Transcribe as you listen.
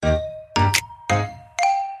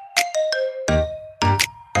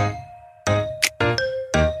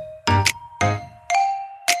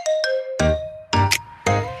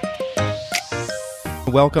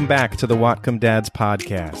welcome back to the Whatcom Dads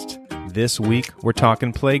podcast. This week, we're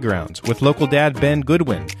talking playgrounds with local dad Ben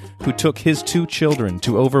Goodwin, who took his 2 children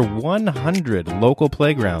to over 100 local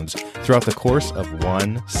playgrounds throughout the course of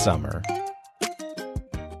one summer.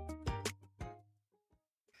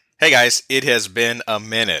 Hey guys, it has been a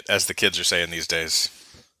minute, as the kids are saying these days.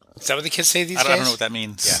 Is that what the kids say these days? I don't know what that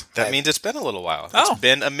means. Yeah, that means it's been a little while. Oh. It's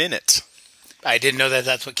been a minute. I didn't know that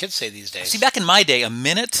that's what kids say these days. See, back in my day, a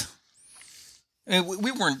minute, I mean,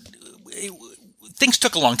 we weren't, things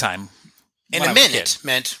took a long time. In a minute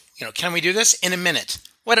meant, can we do this? In a minute.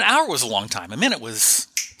 What, an hour was a long time. A minute was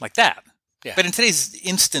like that. Yeah. But in today's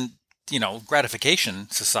instant, gratification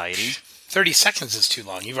society, 30 seconds is too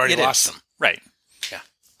long. You've already lost them. Right. Yeah.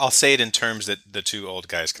 I'll say it in terms that the 2 old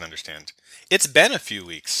guys can understand. It's been a few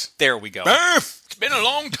weeks. There we go. It's been a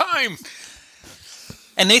long time.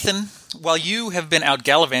 And Nathan, while you have been out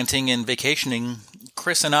gallivanting and vacationing,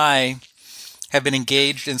 Chris and I have been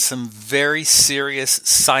engaged in some very serious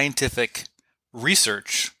scientific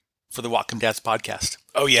research for the Whatcom Dads podcast.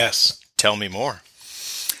 Oh, yes. Tell me more.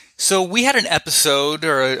 So we had an episode,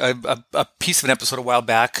 or a piece of an episode a while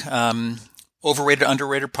back, overrated,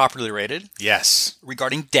 underrated, properly rated. Yes.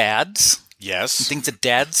 Regarding dads. Yes. Things that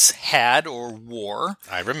dads had or wore.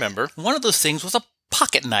 I remember. One of those things was a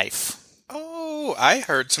pocket knife. Oh, I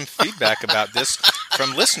heard some feedback about this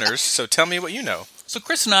from listeners, so tell me what you know. So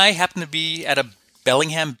Chris and I happened to be at a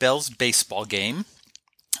Bellingham Bells baseball game,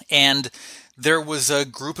 and there was a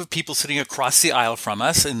group of people sitting across the aisle from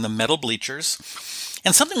us in the metal bleachers,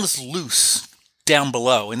 and something was loose down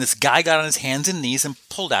below, and this guy got on his hands and knees and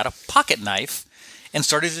pulled out a pocket knife and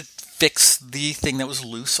started to fix the thing that was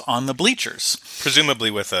loose on the bleachers. Presumably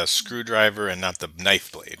with a screwdriver and not the knife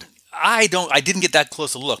blade. I didn't get that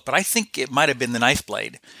close a look, but I think it might have been the knife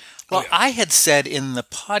blade. Well, I had said in the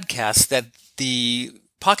podcast that the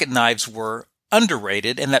pocket knives were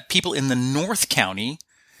underrated and that people in the North County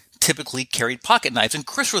typically carried pocket knives. And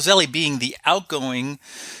Chris Roselli, being the outgoing,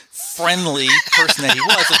 friendly person that he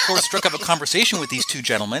was, of course, struck up a conversation with these 2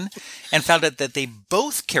 gentlemen and found out that they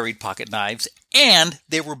both carried pocket knives and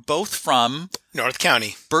they were both from North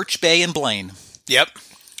County. Birch Bay and Blaine. Yep.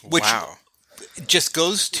 Which Wow. just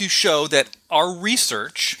goes to show that our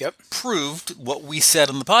research proved what we said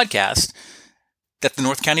on the podcast, that the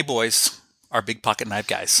North County boys are big pocket knife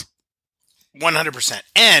guys. 100%.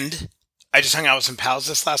 And I just hung out with some pals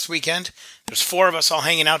this last weekend. There's 4 of us all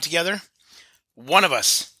hanging out together. One of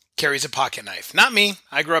us carries a pocket knife. Not me.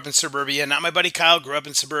 I grew up in suburbia. Not my buddy Kyle grew up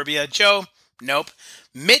in suburbia. Joe, nope.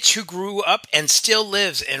 Mitch, who grew up and still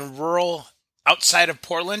lives in rural outside of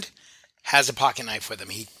Portland, has a pocket knife with him.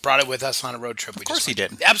 He brought it with us on a road trip. Of course he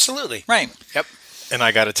did. Absolutely. Right. Yep. And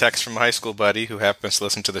I got a text from a high school buddy who happens to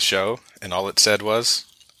listen to the show, and all it said was,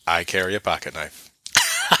 I carry a pocket knife.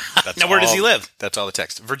 Now, where does he live? That's all the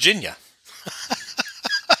text. Virginia.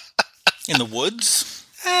 In the woods?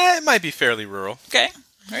 It might be fairly rural. Okay.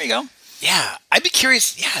 There you go. Yeah. I'd be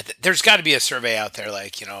curious. Yeah. There's got to be a survey out there,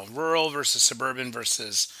 like, rural versus suburban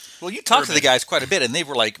versus... Well, you talked to the guys quite a bit, and they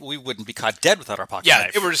were like, we wouldn't be caught dead without our pocket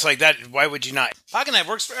knife. Yeah, it were just like that. Why would you not? Pocket knife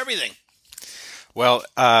works for everything. Well,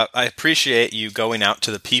 I appreciate you going out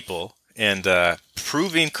to the people and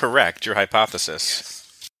proving correct your hypothesis.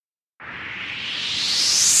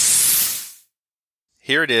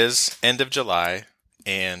 Here it is, end of July,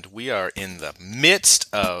 and we are in the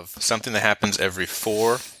midst of something that happens every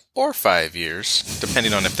 4 or 5 years,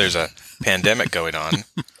 depending on if there's a pandemic going on.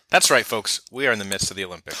 That's right, folks. We are in the midst of the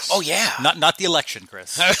Olympics. Oh, yeah. Not the election,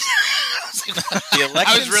 Chris. The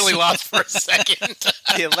election, I was really lost for a second.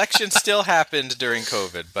 The election still happened during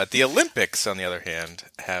COVID, but the Olympics, on the other hand,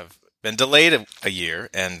 have been delayed a year,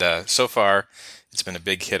 and so far, it's been a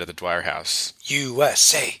big hit at the Dwyer House.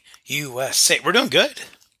 USA, USA. We're doing good.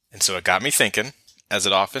 And so it got me thinking, as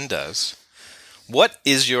it often does, what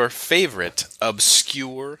is your favorite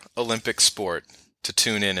obscure Olympic sport to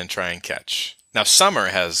tune in and try and catch? Now, summer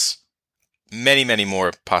has many, many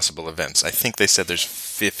more possible events. I think they said there's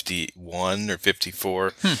 51 or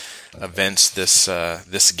 54 events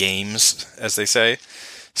this games, as they say.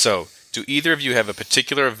 So, do either of you have a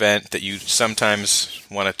particular event that you sometimes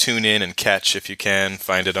want to tune in and catch if you can,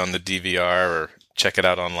 find it on the DVR or check it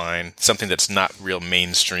out online? Something that's not real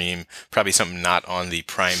mainstream, probably something not on the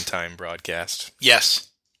primetime broadcast. Yes.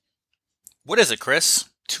 What is it, Chris?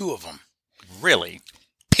 2 of them. Really?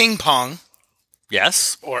 Ping pong.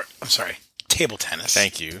 Yes. Or, I'm sorry, table tennis.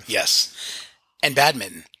 Thank you. Yes. And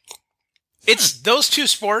badminton. It's those 2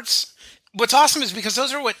 sports. What's awesome is because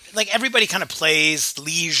those are what, like, everybody kind of plays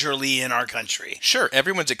leisurely in our country. Sure,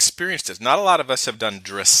 everyone's experienced it. Not a lot of us have done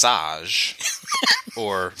dressage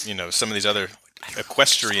or, some of these other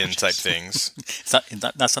equestrian type things. It's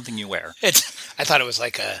not something you wear. I thought it was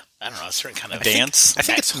like a certain kind of Dance? I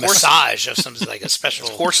think it's massage of some like a special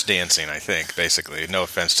horse dancing, I think, basically. No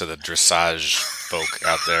offense to the dressage folk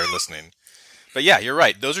out there listening. But yeah, you're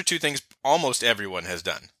right. Those are two things almost everyone has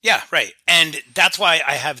done. Yeah, right. And that's why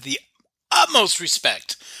I have the utmost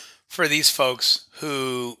respect for these folks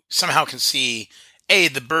who somehow can see,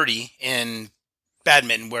 the birdie in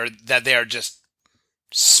badminton, where that they are just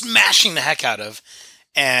smashing the heck out of,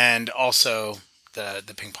 and also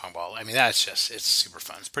the ping pong ball. I mean, it's super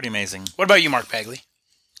fun. It's pretty amazing. What about you, Mark Bagley?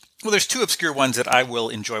 Well, there's two obscure ones that I will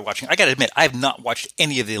enjoy watching. I got to admit, I have not watched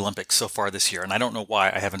any of the Olympics so far this year, and I don't know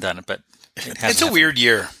why I haven't done it, but it's a weird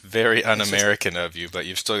year. Very un-American of you, but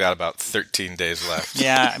you've still got about 13 days left.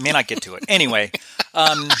 Yeah, I may not get to it. Anyway,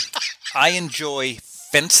 I enjoy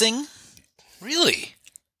fencing. Really?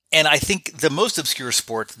 And I think the most obscure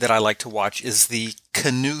sport that I like to watch is the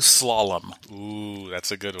canoe slalom. Ooh,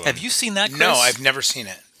 that's a good one. Have you seen that, Chris? No, I've never seen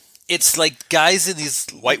it. It's like guys in these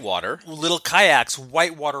whitewater little kayaks,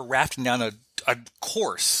 whitewater rafting down a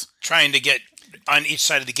course. Trying to get on each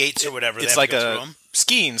side of the gates or whatever. It's like a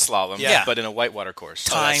skiing slalom, but in a whitewater course.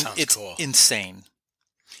 It's cool. Insane.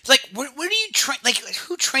 It's like, where do you train? Like,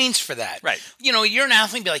 who trains for that? Right. You know, you're an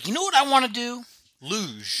athlete and be like, you know what I want to do?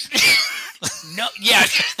 Luge. No, yeah,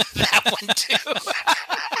 that one too.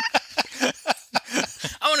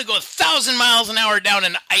 I want to go 1,000 miles an hour down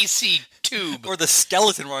an icy tube. Or the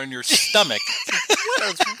skeleton on your stomach.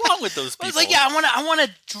 What is wrong with those people? It's like, yeah, I want to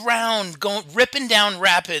drown, ripping down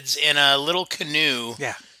rapids in a little canoe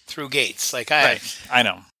through gates. Like, I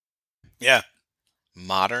know. Yeah.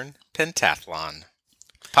 Modern pentathlon.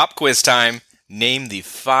 Pop quiz time. Name the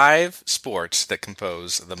 5 sports that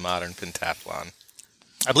compose the modern pentathlon.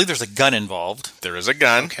 I believe there's a gun involved. There is a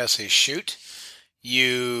gun. Okay, so you shoot.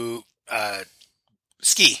 You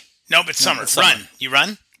ski. Nope, it's summer. It's summer. Run. You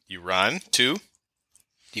run? You run. 2. Do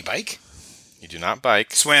you bike? You do not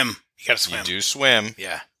bike. Swim. You got to swim. You do swim.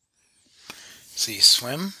 Yeah. So you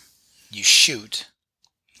swim. You shoot.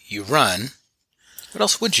 You run. What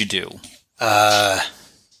else would you do?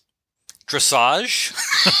 Dressage?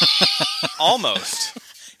 Almost.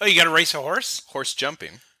 Oh, you got to race a horse? Horse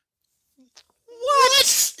jumping.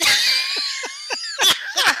 What?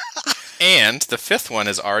 And the 5th one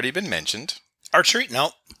has already been mentioned. Archery?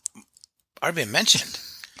 No. Already been mentioned.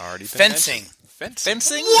 Already been Fencing. mentioned.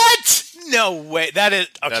 Fencing? What? No way. That is...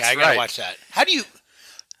 Okay, That's I got to right. watch that. How do you...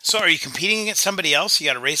 So are you competing against somebody else? You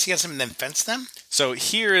got to race against them and then fence them? So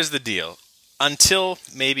here is the deal. Until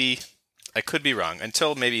maybe... I could be wrong.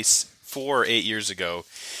 Until maybe 4 or 8 years ago,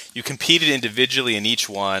 you competed individually in each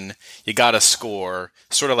one. You got a score,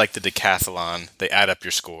 sort of like the decathlon. They add up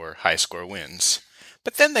your score. High score wins.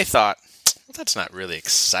 But then they thought, well, that's not really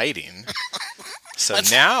exciting. So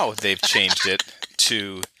now they've changed it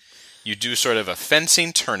to you do sort of a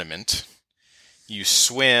fencing tournament. You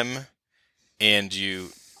swim and you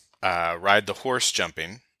ride the horse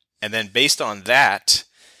jumping. And then based on that,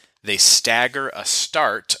 they stagger a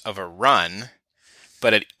start of a run.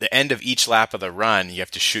 But at the end of each lap of the run, you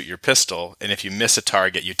have to shoot your pistol. And if you miss a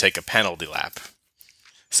target, you take a penalty lap.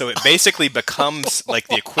 So it basically becomes like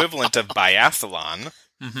the equivalent of biathlon.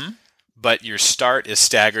 Mm-hmm. But your start is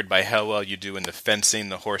staggered by how well you do in the fencing,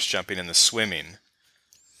 the horse jumping, and the swimming.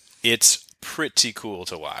 It's pretty cool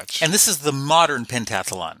to watch. And this is the modern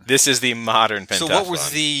pentathlon. This is the modern pentathlon. So what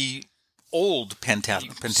was the old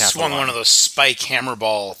pentathlon? Swung one of those spike hammer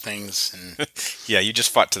ball things. And... Yeah, you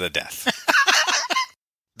just fought to the death.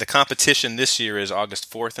 The competition this year is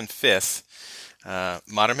August 4th and 5th.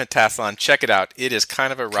 Modern pentathlon. Check it out. It is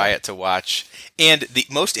kind of a riot to watch. And the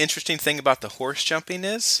most interesting thing about the horse jumping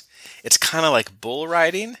is it's kind of like bull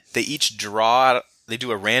riding. They each they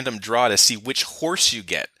do a random draw to see which horse you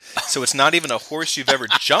get. So it's not even a horse you've ever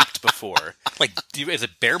jumped before. Like, is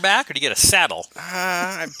it bareback or do you get a saddle?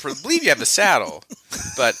 I believe you have the saddle.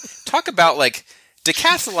 But talk about like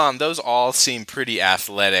decathlon, those all seem pretty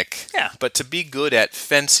athletic. Yeah. But to be good at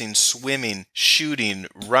fencing, swimming, shooting,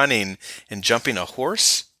 running, and jumping a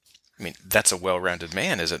horse, I mean, that's a well-rounded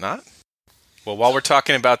man, is it not? Well, while we're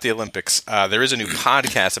talking about the Olympics, there is a new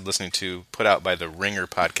podcast I'm listening to put out by the Ringer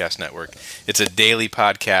Podcast Network. It's a daily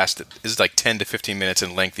podcast. It's like 10 to 15 minutes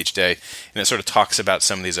in length each day, and it sort of talks about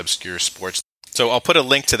some of these obscure sports. So I'll put a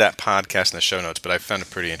link to that podcast in the show notes, but I found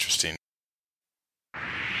it pretty interesting.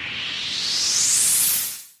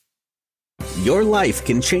 Your life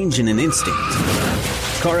can change in an instant.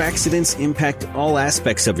 Car accidents impact all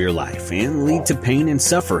aspects of your life and lead to pain and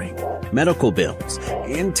suffering, medical bills,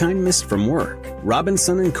 and time missed from work.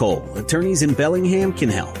 Robinson & Cole, attorneys in Bellingham, can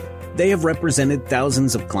help. They have represented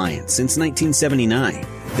thousands of clients since 1979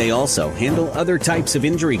 They also handle other types of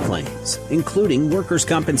injury claims, including workers'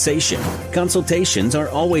 compensation. Consultations are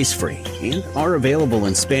always free and are available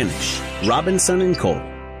in Spanish. Robinson & Cole.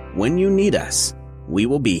 When you need us, we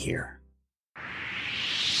will be here.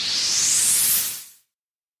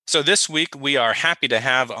 So this week, we are happy to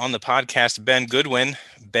have on the podcast Ben Goodwin.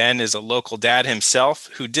 Ben is a local dad himself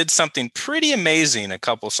who did something pretty amazing a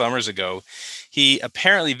couple summers ago. He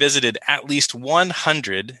apparently visited at least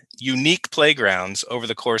 100 unique playgrounds over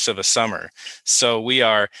the course of a summer. So we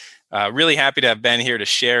are really happy to have Ben here to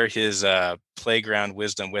share his playground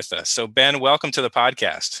wisdom with us. So Ben, welcome to the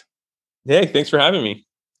podcast. Hey, thanks for having me.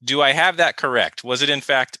 Do I have that correct? Was it in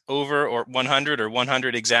fact over or 100 or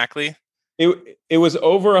 100 exactly? It was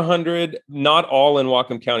over 100, not all in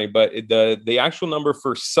Whatcom County, but the actual number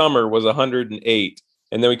for summer was 108.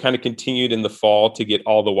 And then we kind of continued in the fall to get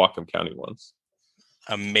all the Whatcom County ones.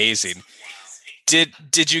 Amazing.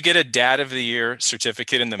 Did you get a Dad of the Year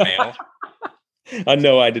certificate in the mail?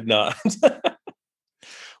 No, I did not.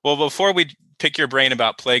 Well, before we pick your brain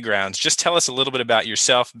about playgrounds, just tell us a little bit about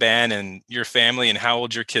yourself, Ben, and your family and how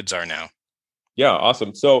old your kids are now. Yeah,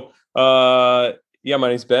 awesome. So, my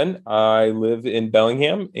name's Ben. I live in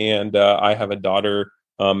Bellingham, and I have a daughter,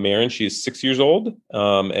 Marin. She is 6 years old,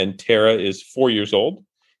 and Tara is 4 years old.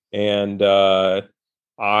 And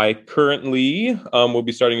I currently will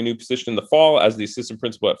be starting a new position in the fall as the assistant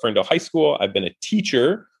principal at Ferndale High School. I've been a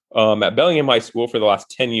teacher at Bellingham High School for the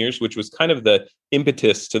last 10 years, which was kind of the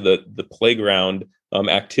impetus to the playground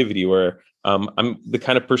activity, where I'm the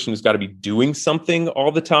kind of person who's got to be doing something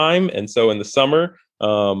all the time. And so in the summer,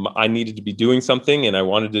 I needed to be doing something, and I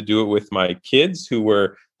wanted to do it with my kids who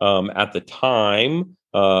were at the time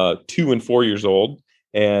 2 and 4 years old.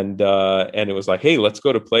 And it was like, hey, let's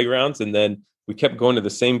go to playgrounds. And then we kept going to the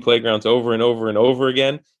same playgrounds over and over and over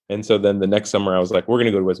again. And so then the next summer I was like, we're going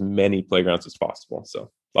to go to as many playgrounds as possible.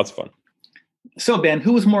 So lots of fun. So Ben,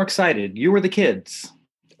 who was more excited? You or the kids?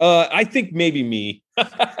 I think maybe me.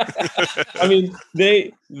 I mean,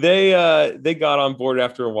 they got on board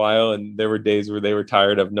after a while, and there were days where they were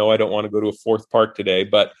tired of, no, I don't want to go to a fourth park today.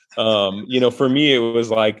 But, for me, it was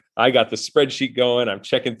like, I got the spreadsheet going. I'm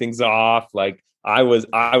checking things off. Like I was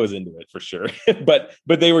into it for sure. but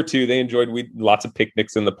they were too. They enjoyed lots of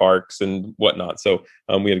picnics in the parks and whatnot. So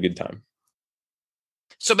we had a good time.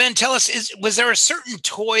 So Ben, tell us, was there a certain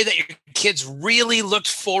toy that your kids really looked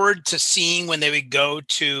forward to seeing when they would go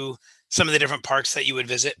to some of the different parks that you would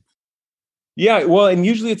visit? Yeah, well, and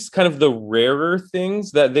usually it's kind of the rarer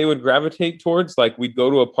things that they would gravitate towards. Like we'd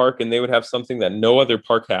go to a park and they would have something that no other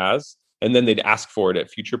park has, and then they'd ask for it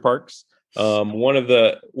at future parks. One of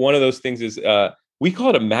those things is we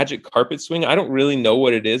call it a magic carpet swing. I don't really know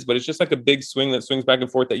what it is, but it's just like a big swing that swings back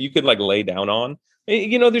and forth that you could like lay down on.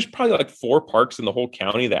 There's probably like 4 parks in the whole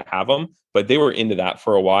county that have them, but they were into that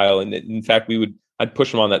for a while. And in fact, I'd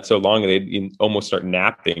push them on that so long they'd almost start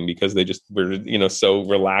napping because they just were, so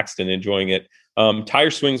relaxed and enjoying it.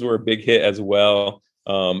 Tire swings were a big hit as well.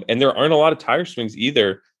 And there aren't a lot of tire swings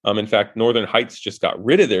either. In fact, Northern Heights just got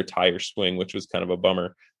rid of their tire swing, which was kind of a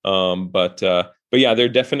bummer. But yeah, they're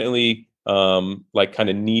definitely like kind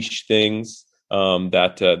of niche things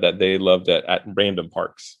that they loved at random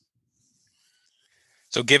parks.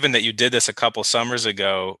 So given that you did this a couple summers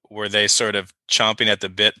ago, were they sort of chomping at the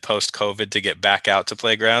bit post-COVID to get back out to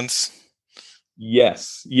playgrounds?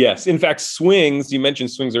 Yes. In fact, swings, you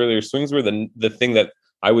mentioned swings earlier. Swings were the thing that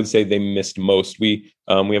I would say they missed most. We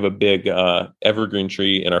have a big evergreen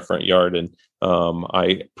tree in our front yard, and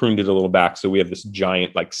I pruned it a little back. So we have this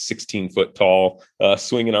giant, like 16-foot tall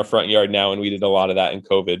swing in our front yard now, and we did a lot of that in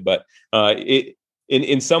COVID. But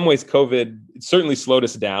in some ways, COVID certainly slowed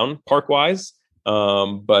us down park-wise.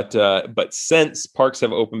 But since parks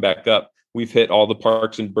have opened back up, we've hit all the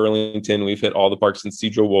parks in Burlington. We've hit all the parks in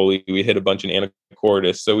Sedro-Woolley. We hit a bunch in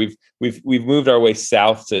Anacortes. So we've moved our way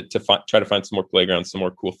south to try to find some more playgrounds, some more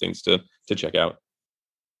cool things to check out.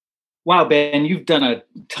 Wow, Ben, you've done a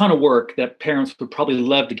ton of work that parents would probably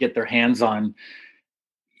love to get their hands on.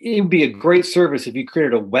 It would be a great service if you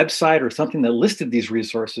created a website or something that listed these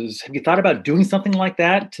resources. Have you thought about doing something like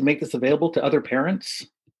that to make this available to other parents?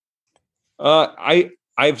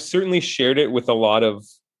 I've certainly shared it with a lot of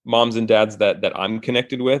moms and dads that I'm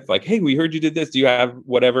connected with. Like, hey, we heard you did this. Do you have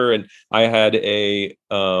whatever? And I had a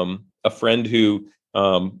friend who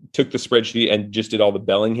took the spreadsheet and just did all the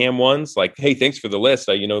Bellingham ones. Like, hey, thanks for the list.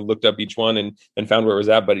 I looked up each one and found where it was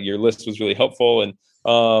at. But your list was really helpful. And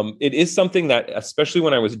it is something that, especially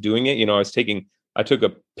when I was doing it, I took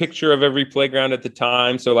a picture of every playground at the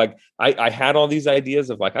time. So like I had all these ideas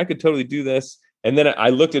of like I could totally do this. And then I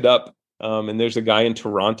looked it up And there's a guy in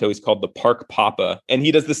Toronto. He's called the Park Papa, and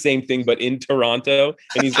he does the same thing, but in Toronto.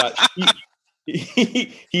 And he's got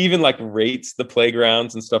he even like rates the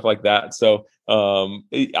playgrounds and stuff like that. So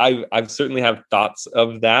I've certainly have thoughts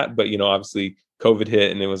of that, but obviously COVID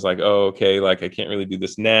hit, and it was like, oh, okay, like I can't really do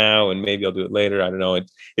this now, and maybe I'll do it later. I don't know.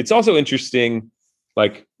 It's also interesting.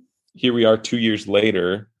 Like here we are 2 years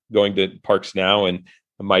later, going to parks now, and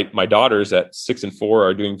my daughters at 6 and 4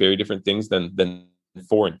 are doing very different things than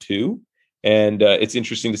 4 and 2. And it's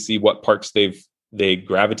interesting to see what parks they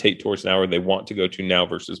gravitate towards now, or they want to go to now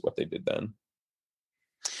versus what they did then.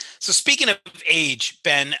 So speaking of age,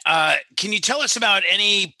 Ben, can you tell us about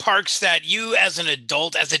any parks that you as an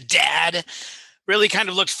adult, as a dad, really kind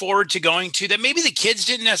of looked forward to going to that maybe the kids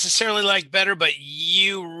didn't necessarily like better, but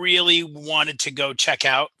you really wanted to go check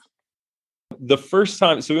out? The first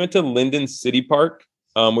time, so we went to Linden City Park,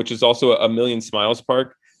 which is also a Million Smiles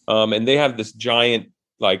park. And they have this giant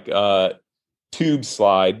tube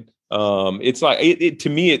slide. It's like to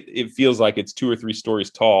me, it feels like it's 2 or 3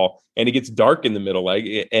 stories tall, and it gets dark in the middle.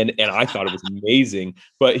 And I thought it was amazing.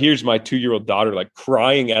 But here's my 2-year-old daughter like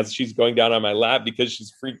crying as she's going down on my lap because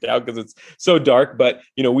she's freaked out because it's so dark. But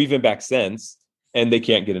we've been back since, and they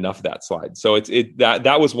can't get enough of that slide. So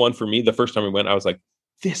that was one for me. The first time we went, I was like,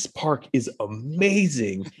 this park is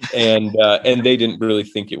amazing, and they didn't really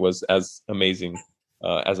think it was as amazing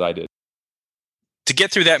as I did. To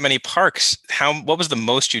get through that many parks, what was the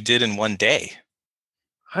most you did in one day?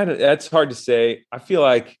 That's hard to say. I feel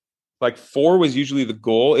like 4 was usually the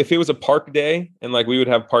goal. If it was a park day, and like we would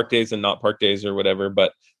have park days and not park days or whatever,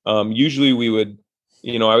 but usually we would,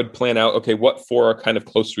 I would plan out, okay, what 4 are kind of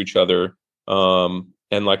close to each other.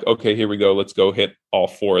 And like, okay, here we go. Let's go hit all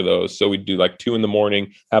 4 of those. So we'd do like 2 in the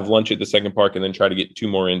morning, have lunch at the second park, and then try to get 2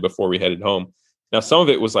 more in before we headed home. Now, some of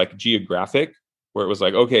it was like geographic, where it was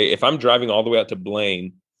like, okay, if I'm driving all the way out to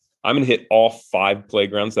Blaine, I'm going to hit all 5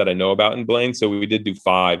 playgrounds that I know about in Blaine. So we did do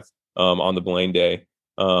 5 on the Blaine day.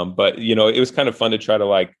 But, it was kind of fun to try to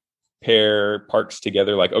like pair parks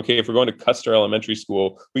together. Like, okay, if we're going to Custer Elementary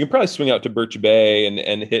School, we can probably swing out to Birch Bay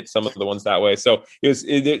and hit some of the ones that way. So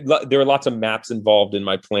there were lots of maps involved in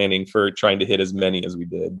my planning for trying to hit as many as we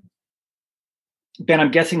did. Ben,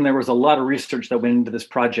 I'm guessing there was a lot of research that went into this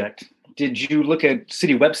project. Did you look at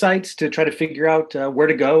city websites to try to figure out where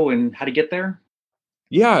to go and how to get there?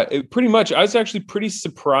 Yeah, pretty much. I was actually pretty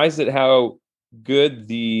surprised at how good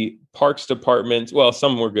the parks department, well,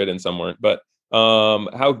 some were good and some weren't, but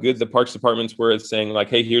how good the parks departments were at saying like,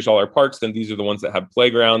 hey, here's all our parks, then these are the ones that have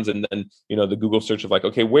playgrounds. And then, the Google search of like,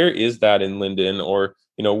 okay, where is that in Linden? Or,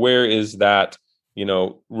 where is that,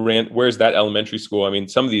 where's that elementary school? I mean,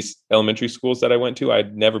 some of these elementary schools that I went to,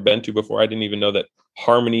 I'd never been to before. I didn't even know that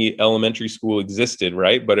Harmony Elementary School existed,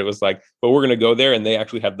 right? But it was like, but we're going to go there, and they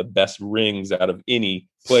actually have the best rings out of any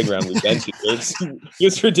playground we've been to.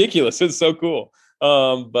 It's ridiculous. It's so cool.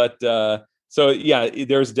 So yeah,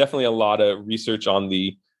 there's definitely a lot of research on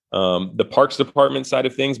the parks department side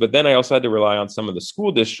of things. But then I also had to rely on some of the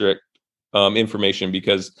school district information,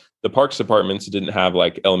 because the parks departments didn't have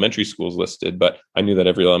like elementary schools listed, but I knew that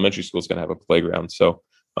every elementary school is going to have a playground. So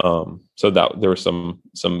that there was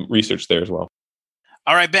some research there as well.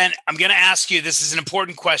 All right, Ben, I'm going to ask you, this is an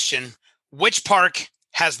important question. Which park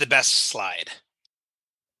has the best slide?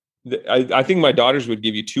 I think my daughters would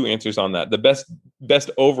give you 2 answers on that. The best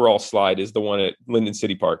overall slide is the one at Linden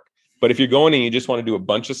City Park. But if you're going and you just want to do a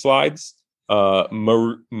bunch of slides,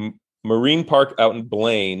 Marine Park out in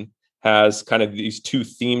Blaine has kind of these 2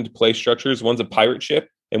 themed play structures. One's a pirate ship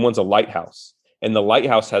and one's a lighthouse. And the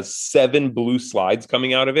lighthouse has 7 blue slides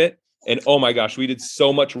coming out of it. And oh my gosh, we did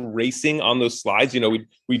so much racing on those slides.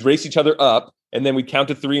 We'd race each other up, and then we'd count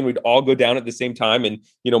to 3 and we'd all go down at the same time. And,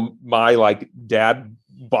 my like dad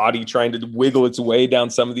body trying to wiggle its way down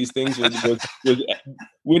some of these things was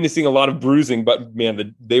witnessing a lot of bruising, but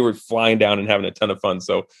man, they were flying down and having a ton of fun.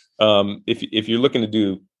 So if you're looking to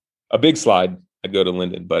do a big slide, I'd go to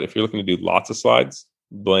Linden. But if you're looking to do lots of slides,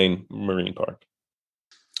 Blaine Marine Park.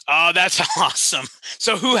 Oh, that's awesome.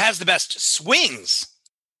 So who has the best swings?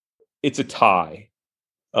 It's a tie.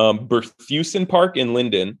 Berthusen Park in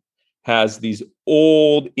Linden has these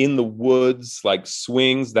old in the woods like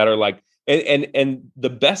swings that are like, and the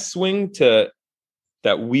best swing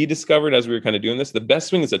that we discovered as we were kind of doing this, the best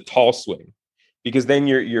swing is a tall swing, because then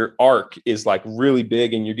your arc is like really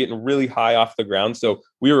big and you're getting really high off the ground. So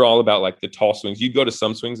we were all about like the tall swings. You go to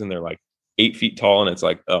some swings and they're like 8 feet tall, and it's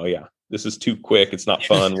like, oh yeah, this is too quick. It's not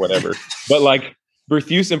fun, whatever. But like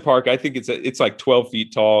Berthusen Park, I think it's like 12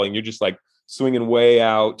 feet tall, and you're just like swinging way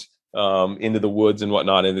out into the woods and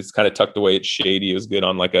whatnot. And it's kind of tucked away. It's shady. It was good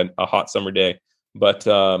on like a hot summer day. But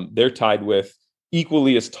they're tied with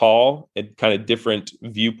equally as tall and kind of different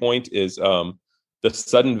viewpoint is the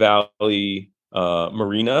Sudden Valley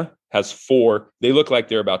Marina has 4. They look like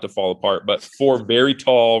they're about to fall apart, but 4 very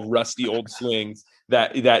tall, rusty old swings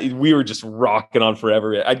that we were just rocking on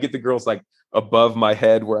forever. I'd get the girls like above my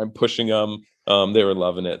head where I'm pushing them. They were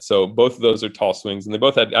loving it. So both of those are tall swings, and they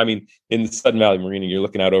both had. I mean, in the Sudden Valley Marina, you're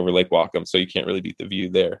looking out over Lake Whatcom, so you can't really beat the view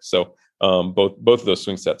there. So both of those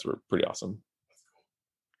swing sets were pretty awesome.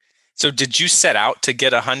 So did you set out to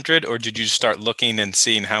get 100, or did you start looking and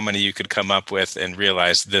seeing how many you could come up with and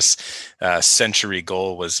realize this century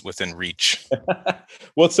goal was within reach?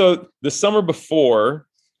 Well, so the summer before,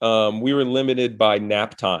 we were limited by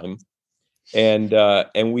nap time, and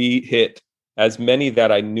we hit as many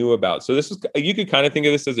that I knew about. So this was, you could kind of think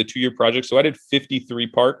of this as a 2-year project. So I did 53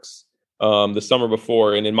 parks the summer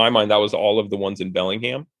before, and in my mind, that was all of the ones in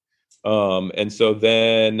Bellingham. And so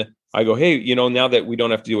then I go, hey, now that we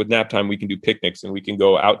don't have to deal with nap time, we can do picnics and we can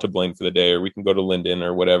go out to Blaine for the day, or we can go to Linden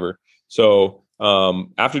or whatever. So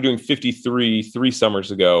after doing 53 3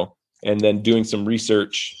 summers ago, and then doing some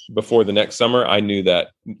research before the next summer, I knew that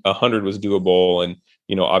 100 was doable. And,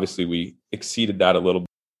 obviously we exceeded that a little bit.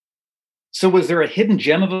 So was there a hidden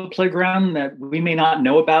gem of a playground that we may not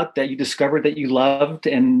know about that you discovered that you loved,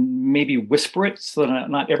 and maybe whisper it so that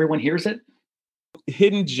not everyone hears it?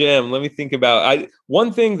 Hidden gem. Let me think about.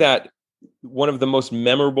 One thing that one of the most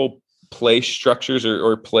memorable play structures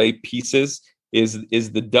or play pieces is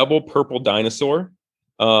the double purple dinosaur.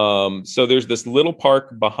 So there's this little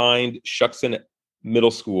park behind Shuckson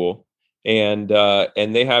Middle School, and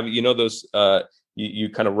they have those you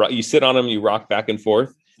kind of you sit on them, you rock back and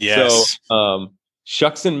forth. Yes. So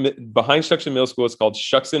behind Shuckson Middle School, it's called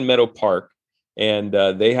Shuckson Meadow Park, and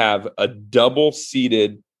they have a double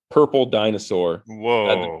seated purple dinosaur.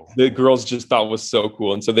 Whoa. The girls just thought was so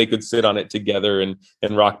cool, and so they could sit on it together and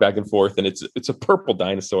rock back and forth. And it's a purple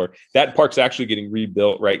dinosaur. That park's actually getting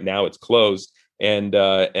rebuilt right now. It's closed. And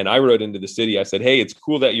I wrote into the city. I said, hey, it's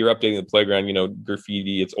cool that you're updating the playground.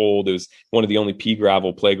 Graffiti. It's old. It was one of the only pea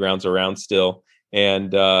gravel playgrounds around still.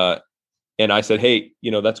 And I said, hey,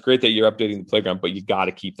 that's great that you're updating the playground, but you got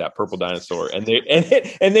to keep that purple dinosaur. And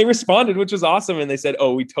they responded, which was awesome. And they said,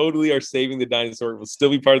 oh, we totally are saving the dinosaur. It will still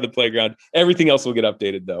be part of the playground. Everything else will get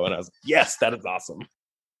updated though. And I was like, yes, that is awesome.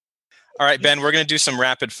 All right, Ben, we're going to do some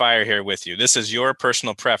rapid fire here with you. This is your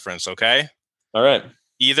personal preference. Okay. All right.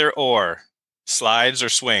 Either or, slides or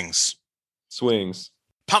swings? Swings.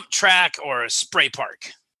 Pump track or a spray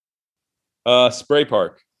park? Spray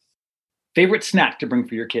park. Favorite snack to bring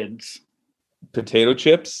for your kids? Potato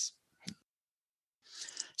chips.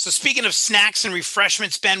 So speaking of snacks and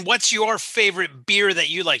refreshments, Ben, what's your favorite beer that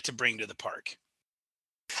you like to bring to the park?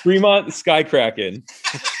 Fremont Sky Kraken.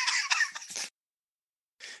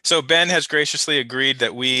 So Ben has graciously agreed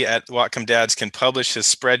that we at Whatcom Dads can publish his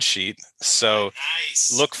spreadsheet. So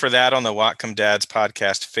Nice. Look for that on the Whatcom Dads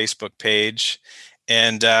podcast Facebook page.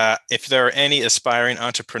 And if there are any aspiring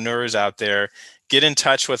entrepreneurs out there, get in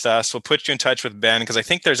touch with us. We'll put you in touch with Ben, because I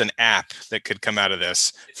think there's an app that could come out of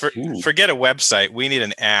this. Forget a website. We need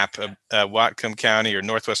an app, Whatcom County or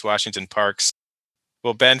Northwest Washington Parks.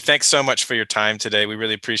 Well, Ben, thanks so much for your time today. We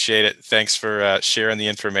really appreciate it. Thanks for sharing the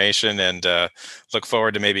information, and look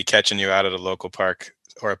forward to maybe catching you out at a local park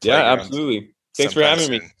or a playground. Yeah, absolutely. Thanks for having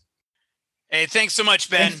me. Hey, thanks so much,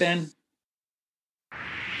 Ben. Thanks, Ben.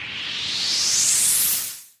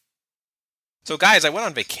 So, guys, I went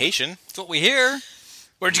on vacation. That's what we hear.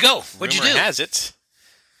 Where'd you go? What'd you do? Rumor has it,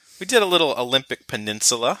 we did a little Olympic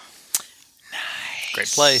Peninsula. Nice. Great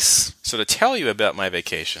place. So to tell you about my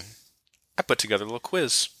vacation, I put together a little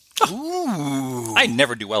quiz. Ooh. I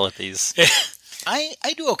never do well at these. I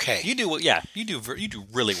do okay. You do, yeah. You do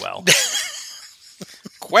really well.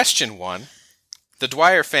 Question 1. The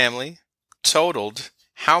Dwyer family totaled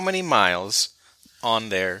how many miles on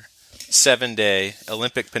their 7-day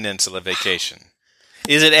Olympic Peninsula vacation?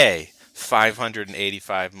 Is it A,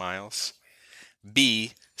 585 miles,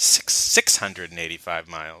 B, 685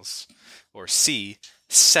 miles, or C,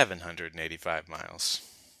 785 miles?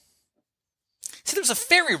 See, there was a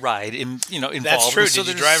ferry ride involved. That's true. So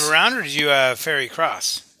Did you drive around, or did you ferry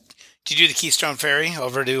across? Did you do the Keystone Ferry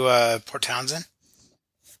over to Port Townsend?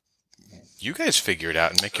 You guys figure it out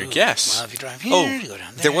and make your guess. Well, if you drive here, you go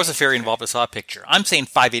down there. There was a ferry involved. I saw a picture. I'm saying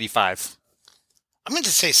 585. I'm going to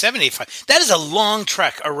say 785. That is a long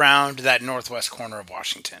trek around that northwest corner of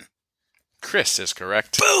Washington. Chris is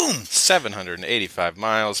correct. Boom! 785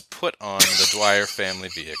 miles put on the Dwyer family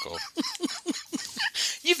vehicle.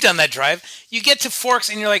 You've done that drive. You get to Forks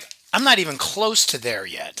and you're like, I'm not even close to there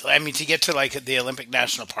yet. I mean, to get to like the Olympic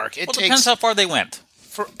National Park, it takes Depends how far they went.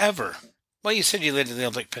 forever. Well, you said you lived in the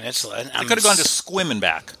Olympic Peninsula. I could have gone to Sequim and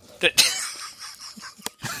back.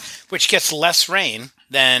 Which gets less rain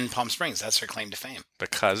than Palm Springs. That's their claim to fame.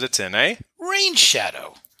 Because it's in a Rain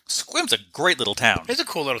shadow. Sequim's a great little town. It's a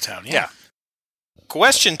cool little town, yeah.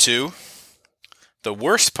 Question 2. The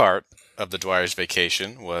worst part of the Dwyer's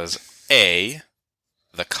vacation was A,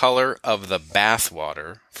 the color of the bath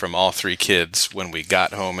water from all 3 kids when we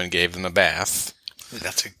got home and gave them a bath.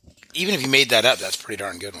 Even if you made that up, that's a pretty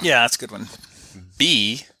darn good one. Yeah, that's a good one.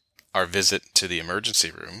 B, our visit to the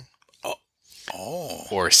emergency room. Oh.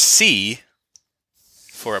 Or C,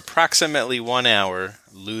 for approximately 1 hour,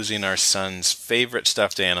 losing our son's favorite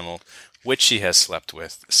stuffed animal, which he has slept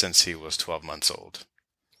with since he was 12 months old.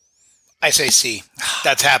 I say C.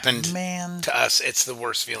 That's happened to us. It's the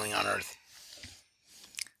worst feeling on earth.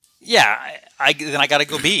 Yeah, then I got to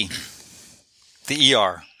go B. The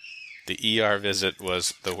ER. The ER visit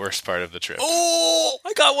was the worst part of the trip. Oh,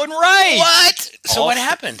 I got one right. What? So what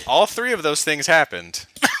happened? All 3 of those things happened,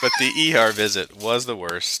 but the ER visit was the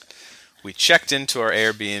worst. We checked into our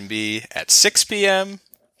Airbnb at 6 p.m.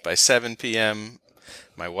 By 7 p.m.,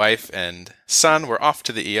 my wife and son were off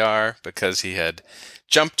to the ER because he had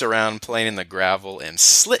jumped around playing in the gravel and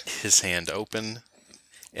slit his hand open.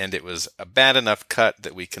 And it was a bad enough cut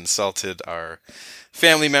that we consulted our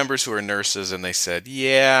family members who are nurses, and they said,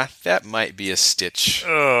 yeah, that might be a stitch.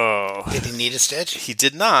 Oh. Did he need a stitch? He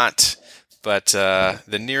did not, but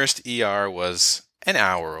the nearest ER was an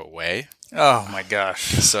hour away. Oh, my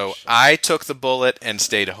gosh. So I took the bullet and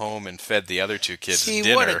stayed home and fed the other 2 kids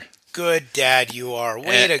dinner. What a good dad you are.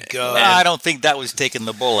 Way to go. I don't think that was taking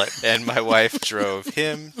the bullet. And my wife drove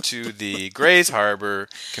him to the Grays Harbor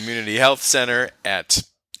Community Health Center at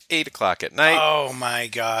 8 o'clock at night. Oh, my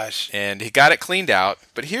gosh. And he got it cleaned out.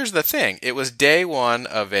 But here's the thing. It was day 1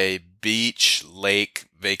 of a beach lake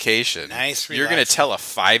vacation. Nice, You're going to tell a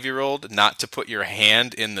 5-year-old not to put your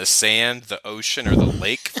hand in the sand, the ocean, or the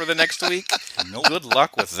lake for the next week? Nope. Good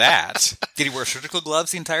luck with that. Did he wear surgical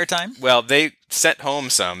gloves the entire time? Well, they sent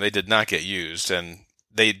home some. They did not get used. And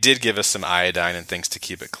they did give us some iodine and things to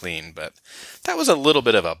keep it clean. But that was a little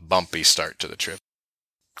bit of a bumpy start to the trip.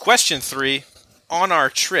 Question 3. On our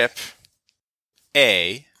trip,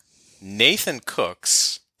 A, Nathan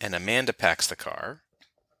cooks and Amanda packs the car.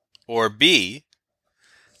 Or B,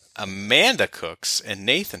 Amanda cooks and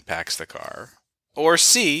Nathan packs the car. Or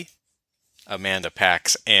C, Amanda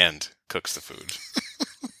packs and cooks the food.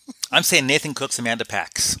 I'm saying Nathan cooks, Amanda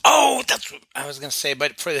packs. Oh, that's what I was going to say.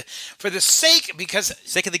 But for the sake of the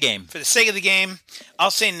game,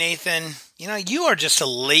 I'll say Nathan. You know, you are just a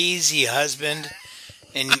lazy husband,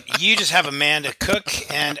 and you just have Amanda cook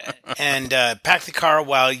and pack the car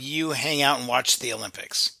while you hang out and watch the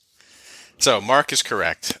Olympics. So Mark is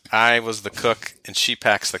correct. I was the cook, and she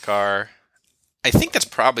packs the car. I think that's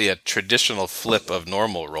probably a traditional flip of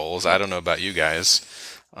normal roles. I don't know about you guys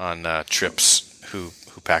on trips who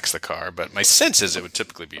packs the car, but my sense is it would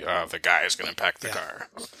typically be, the guy is going to pack the car.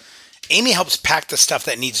 Amy helps pack the stuff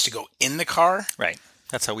that needs to go in the car. Right.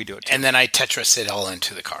 That's how we do it, too. And then I Tetris it all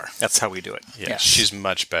into the car. That's how we do it. Yeah, she's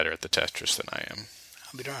much better at the Tetris than I am.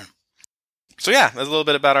 I'll be darned. So yeah, that's a little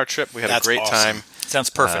bit about our trip. We had a great time. Sounds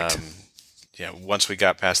perfect. Once we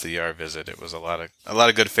got past the ER visit, it was a lot of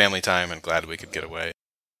good family time, and glad we could get away.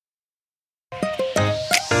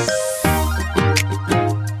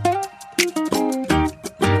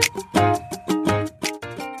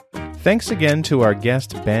 Thanks again to our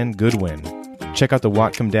guest, Ben Goodwin. Check out the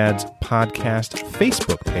Whatcom Dads podcast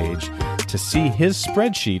Facebook page to see his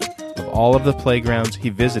spreadsheet of all of the playgrounds he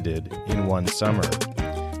visited in one summer.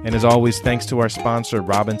 And as always, thanks to our sponsor,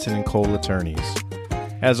 Robinson & Cole Attorneys.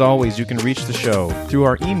 As always, you can reach the show through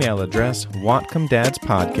our email address,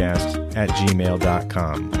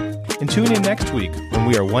 whatcomdadspodcast@gmail.com. And tune in next week when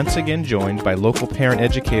we are once again joined by local parent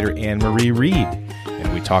educator Anne-Marie Reed,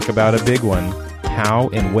 and we talk about a big one, how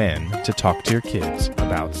and when to talk to your kids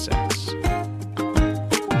about sex.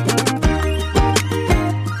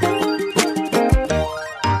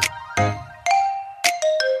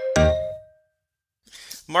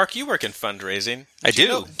 Mark, you work in fundraising. I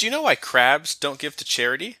do. Do you know why crabs don't give to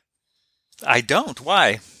charity? I don't.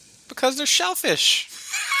 Why? Because they're shellfish.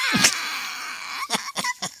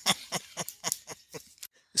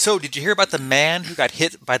 So, did you hear about the man who got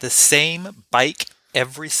hit by the same bike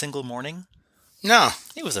every single morning? No.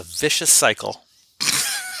 It was a vicious cycle.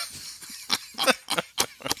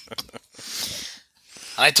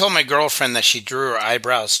 I told my girlfriend that she drew her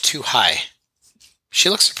eyebrows too high. She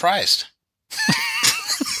looked surprised.